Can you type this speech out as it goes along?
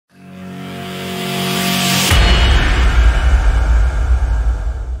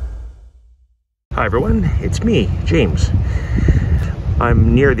Hi everyone, it's me, James.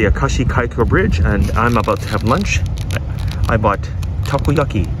 I'm near the Akashi Kaiko Bridge and I'm about to have lunch. I bought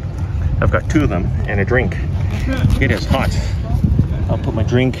takoyaki. I've got 2 of them and a drink. It is hot. I'll put my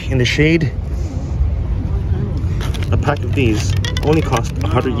drink in the shade. A pack of these only cost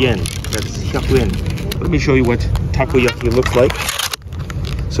 100 yen. That's 100 yen. Let me show you what takoyaki looks like.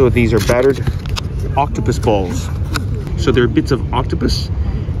 So these are battered octopus balls. So they're bits of octopus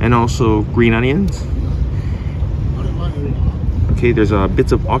and also green onions. Okay, there's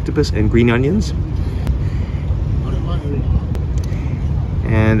bits of octopus and green onions.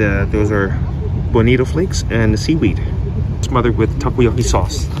 And those are bonito flakes and seaweed. Smothered with takoyaki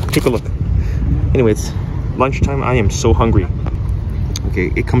sauce. Take a look. Anyway, it's lunchtime. I am so hungry.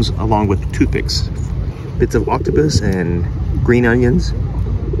 Okay, it comes along with toothpicks. Bits of octopus and green onions.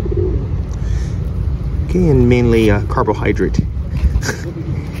 Okay, and mainly carbohydrate.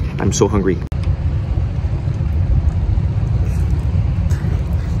 I'm so hungry.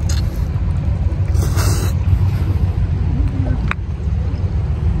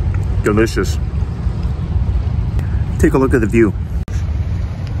 Delicious. Take a look at the view.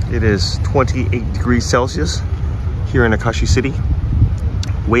 It is 28 degrees Celsius here in Akashi City.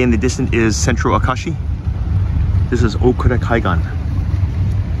 Way in the distance is Central Akashi. This is Okura Kaigan.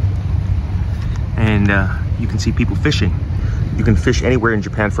 And you can see people fishing. You can fish anywhere in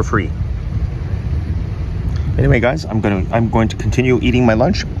Japan for free. Anyway guys, I'm going to continue eating my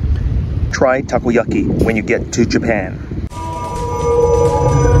lunch. Try takoyaki when you get to Japan.